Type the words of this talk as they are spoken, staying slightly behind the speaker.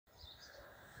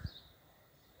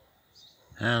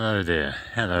Hello there,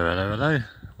 hello.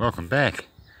 Welcome back.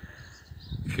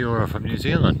 Kia ora from New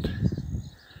Zealand.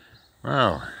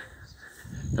 Well,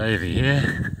 Davey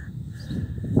here.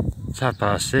 It's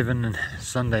 7:30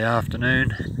 Sunday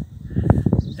afternoon.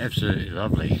 Absolutely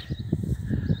lovely.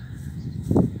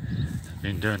 I've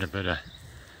been doing a bit of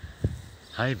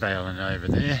hay baling over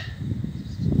there.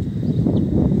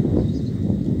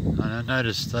 And I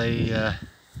noticed they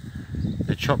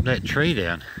chopped that tree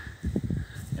down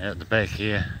out the back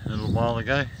here a little while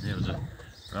ago. There was a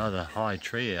rather high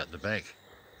tree out the back,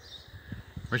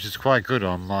 which is quite good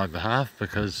on my behalf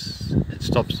because it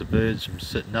stops the birds from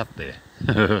sitting up there.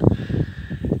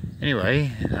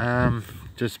 Anyway,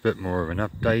 just a bit more of an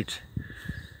update.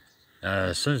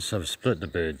 Since I've split the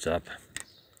birds up,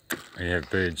 we have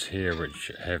birds here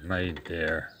which have made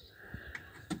their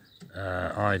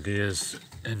ideas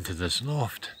into this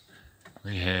loft.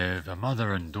 We have a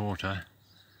mother and daughter.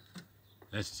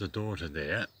 That's the daughter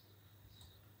there,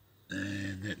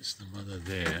 and that's the mother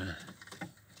there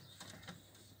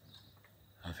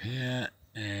up here,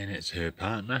 and it's her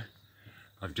partner.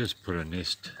 I've just put a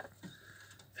nest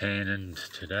pan in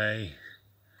today.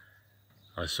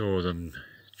 I saw them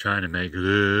trying to make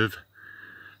love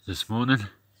this morning,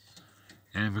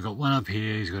 and we've got one up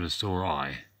here. He's got a sore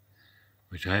eye,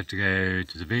 which I have to go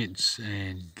to the vets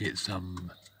and get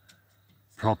some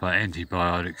proper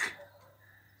antibiotic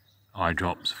eye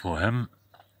drops for him.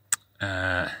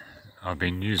 I've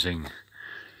been using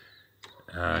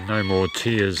No More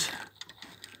Tears,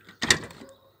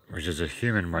 which is a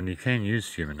human one. You can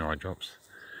use human eye drops,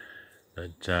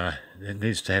 but it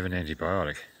needs to have an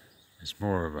antibiotic. It's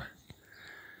more of a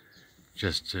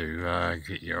just to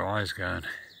get your eyes going.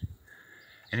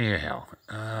 Anyhow,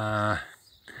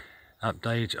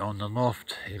 update on the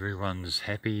loft. Everyone's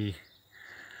happy.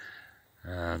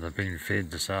 They've been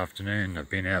fed this afternoon. They've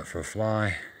been out for a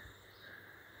fly.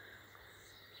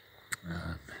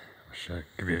 I should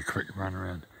give you a quick run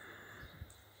around.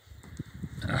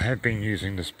 I have been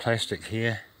using this plastic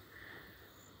here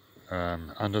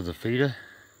under the feeder,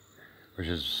 which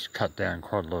has cut down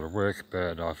quite a lot of work,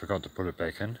 but I forgot to put it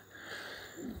back in.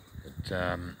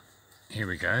 But here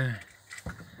we go.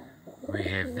 We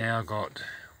have now got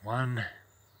 1,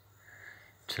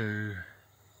 2,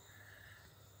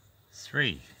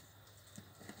 3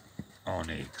 on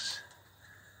eggs,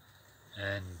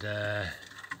 and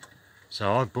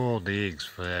so I boiled the eggs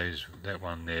for that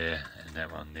one there and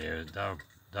that one there.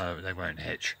 They won't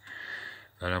hatch,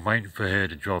 but I'm waiting for her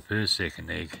to drop her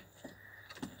second egg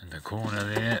in the corner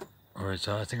there, or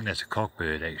I think that's a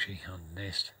cockbird actually on the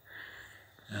nest,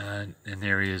 and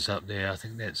there he is up there. I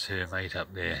think that's her mate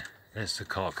up there. That's the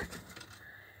cock,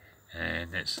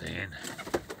 and that's the hen.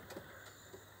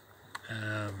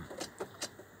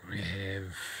 We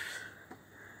have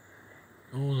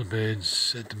all the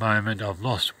birds at the moment. I've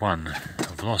lost one.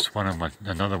 I've lost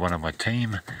another one of my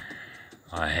team.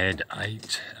 I had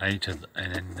eight,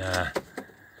 and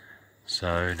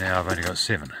so now I've only got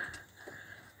 7.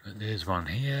 But there's one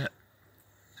here,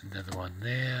 another one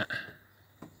there,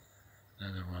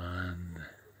 another one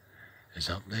is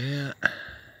up there,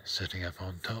 sitting up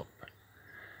on top.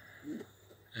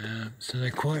 So they're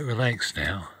quite relaxed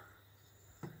now.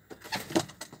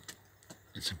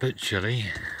 It's a bit chilly.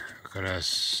 We've got a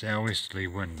southeasterly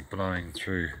wind blowing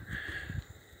through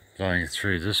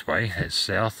this way. That's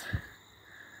south.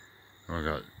 We've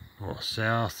got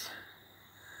south,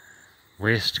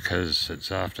 west, because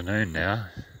it's afternoon now.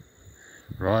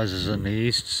 Rises in the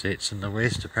east, sets in the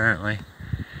west apparently.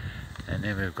 And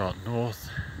then we've got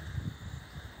north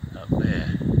up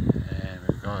there, and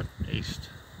we've got east,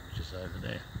 which is over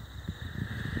there.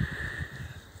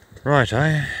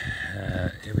 Righto,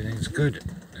 everything's good.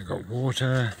 They've got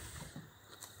water,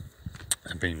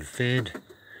 they've been fed,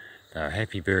 they're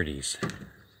happy birdies.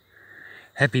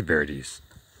 Happy birdies.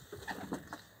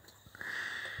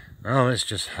 Well, let's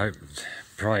just hope and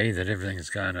pray that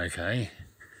everything's going okay.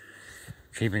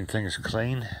 Keeping things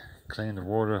clean the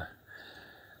water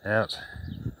out.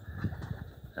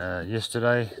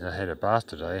 Yesterday, I had a bath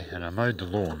today, and I mowed the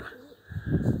lawn.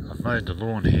 I've mowed the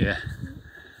lawn here.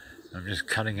 I'm just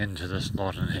cutting into this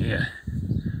lot in here.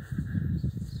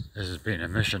 This has been a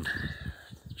mission,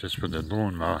 just with the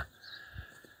lawnmower.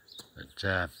 But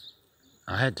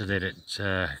I had to let it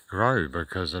grow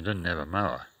because I didn't have a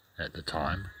mower at the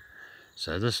time.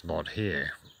 So this lot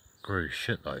here grew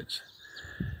shitloads.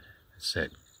 It's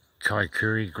that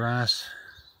kaikuri grass.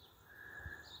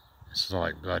 It's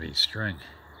like bloody string.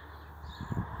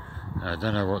 I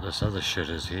don't know what this other shit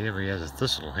is here. We have a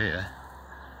thistle here.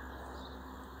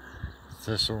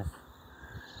 Thistle,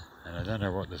 and I don't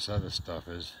know what this other stuff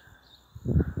is.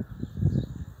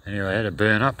 Anyway, I had a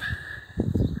burn up.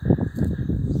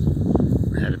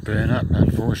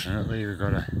 Unfortunately, we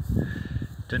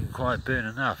didn't quite burn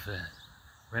enough.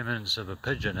 Remnants of a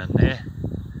pigeon in there.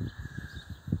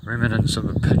 Remnants of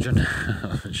a pigeon.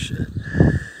 Oh shit.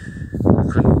 I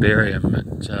couldn't bury him,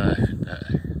 but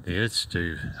the earth's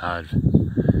too hard.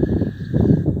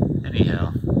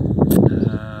 Anyhow,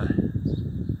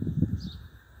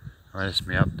 well, that's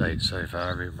my update so far,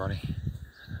 everybody.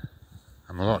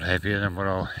 I'm a lot happier than what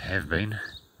I have been,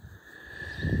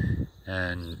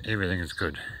 and everything is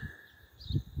good.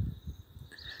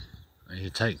 You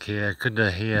take care. Good to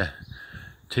hear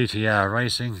TTR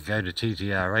Racing. Go to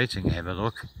TTR Racing, have a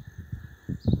look.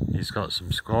 He's got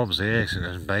some squabs there, he's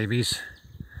got some babies.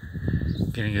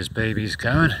 Getting his babies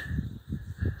going.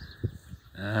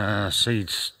 Frank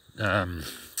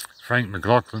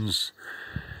McLaughlin's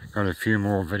got a few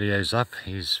more videos up.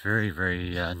 He's very,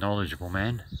 very knowledgeable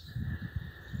man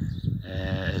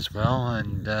as well,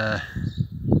 and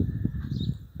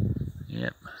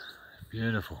yep,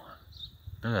 beautiful.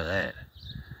 Look at that.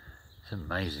 It's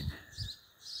amazing.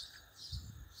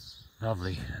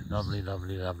 Lovely, lovely,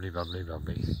 lovely, lovely, lovely,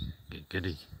 lovely. Get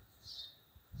giddy.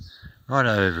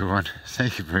 Righto everyone,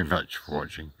 thank you very much for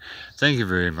watching. Thank you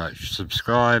very much.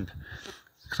 Subscribe.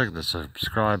 Click the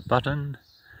subscribe button.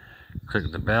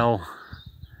 Click the bell.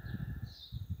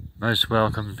 Most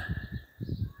welcome.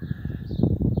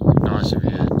 Nice of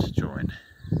you to join.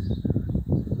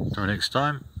 Till next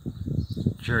time.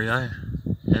 Cheerio.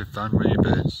 Have fun with your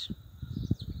birds.